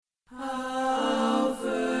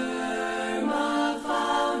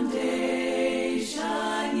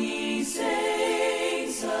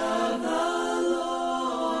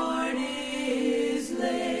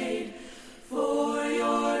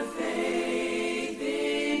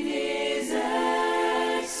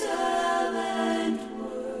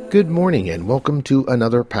Good morning and welcome to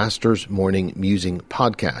another Pastor's Morning Musing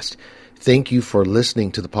podcast. Thank you for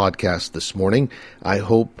listening to the podcast this morning. I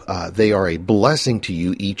hope they are a blessing to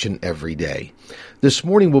you each and every day. This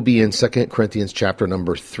morning we'll be in 2 Corinthians chapter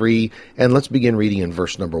number 3, and let's begin reading in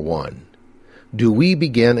verse number 1. Do we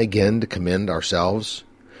begin again to commend ourselves?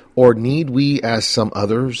 Or need we, as some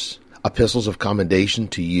others, epistles of commendation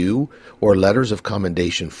to you, or letters of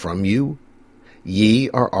commendation from you? Ye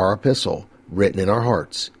are our epistle, written in our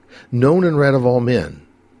hearts, known and read of all men.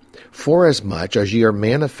 Forasmuch as ye are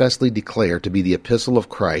manifestly declared to be the epistle of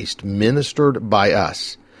Christ, ministered by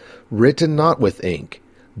us, written not with ink,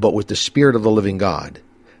 but with the Spirit of the living God,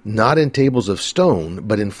 not in tables of stone,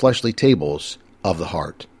 but in fleshly tables of the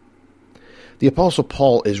heart. The Apostle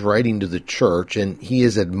Paul is writing to the church, and he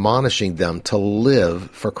is admonishing them to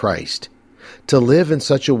live for Christ, to live in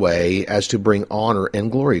such a way as to bring honor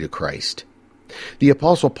and glory to Christ. The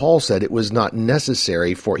Apostle Paul said it was not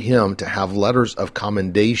necessary for him to have letters of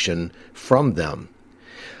commendation from them.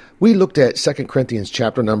 We looked at 2 Corinthians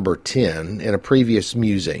chapter number 10 in a previous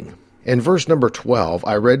musing. In verse number 12,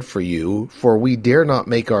 I read for you, "For we dare not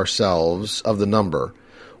make ourselves of the number,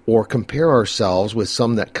 or compare ourselves with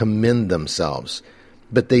some that commend themselves,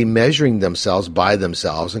 but they measuring themselves by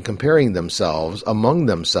themselves and comparing themselves among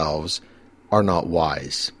themselves are not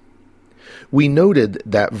wise." We noted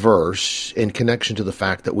that verse in connection to the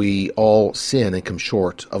fact that we all sin and come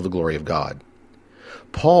short of the glory of God.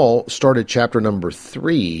 Paul started chapter number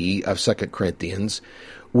 3 of 2 Corinthians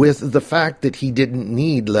with the fact that he didn't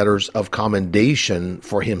need letters of commendation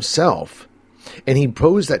for himself, and he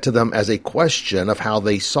posed that to them as a question of how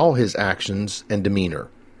they saw his actions and demeanor.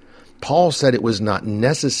 Paul said it was not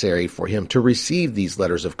necessary for him to receive these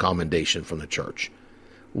letters of commendation from the church.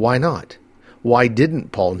 Why not? Why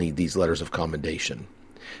didn't Paul need these letters of commendation?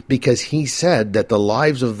 Because he said that the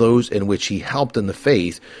lives of those in which he helped in the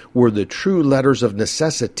faith were the true letters of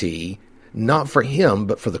necessity, not for him,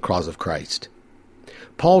 but for the cause of Christ.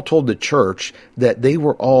 Paul told the church that they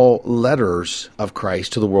were all letters of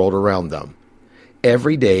Christ to the world around them.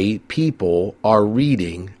 Every day, people are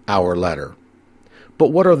reading our letter.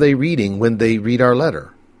 But what are they reading when they read our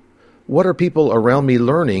letter? What are people around me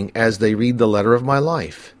learning as they read the letter of my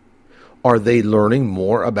life? Are they learning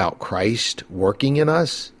more about Christ working in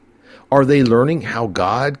us? Are they learning how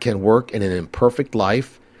God can work in an imperfect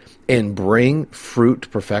life and bring fruit to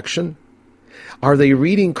perfection? Are they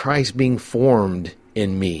reading Christ being formed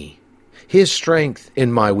in me, His strength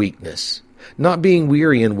in my weakness, not being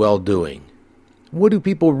weary in well-doing? What do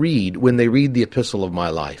people read when they read the epistle of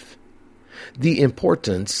my life? The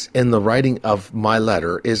importance in the writing of my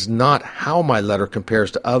letter is not how my letter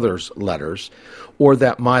compares to others' letters, or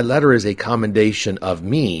that my letter is a commendation of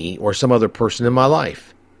me or some other person in my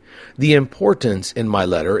life. The importance in my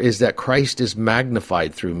letter is that Christ is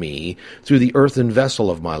magnified through me, through the earthen vessel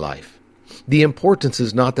of my life. The importance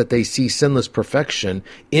is not that they see sinless perfection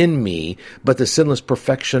in me, but the sinless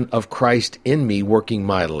perfection of Christ in me working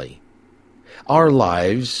mightily. Our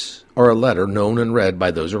lives are a letter known and read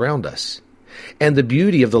by those around us. And the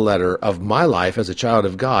beauty of the letter of my life as a child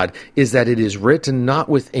of God is that it is written not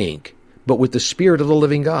with ink, but with the Spirit of the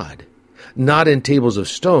living God, not in tables of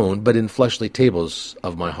stone, but in fleshly tables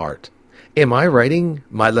of my heart. Am I writing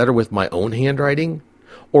my letter with my own handwriting,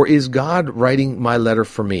 or is God writing my letter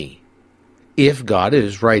for me? If God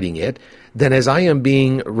is writing it, then as I am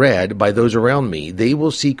being read by those around me, they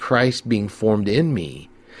will see Christ being formed in me,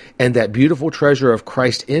 and that beautiful treasure of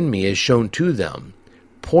Christ in me is shown to them,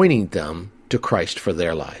 pointing them to Christ for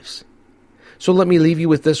their lives. So let me leave you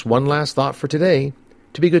with this one last thought for today: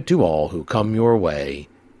 to be good to all who come your way,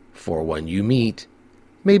 for when you meet,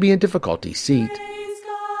 may be in difficulty seat